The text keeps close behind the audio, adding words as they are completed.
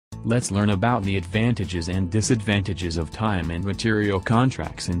Let's learn about the advantages and disadvantages of time and material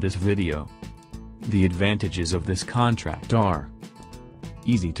contracts in this video. The advantages of this contract are: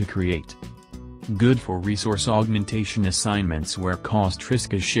 easy to create, good for resource augmentation assignments where cost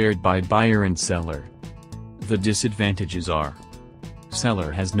risk is shared by buyer and seller. The disadvantages are: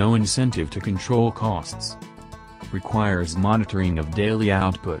 seller has no incentive to control costs, requires monitoring of daily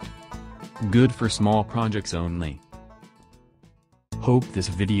output, good for small projects only. Hope this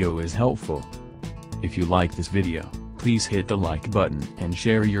video is helpful. If you like this video, please hit the like button and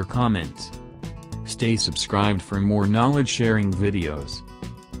share your comments. Stay subscribed for more knowledge sharing videos.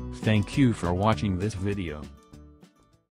 Thank you for watching this video.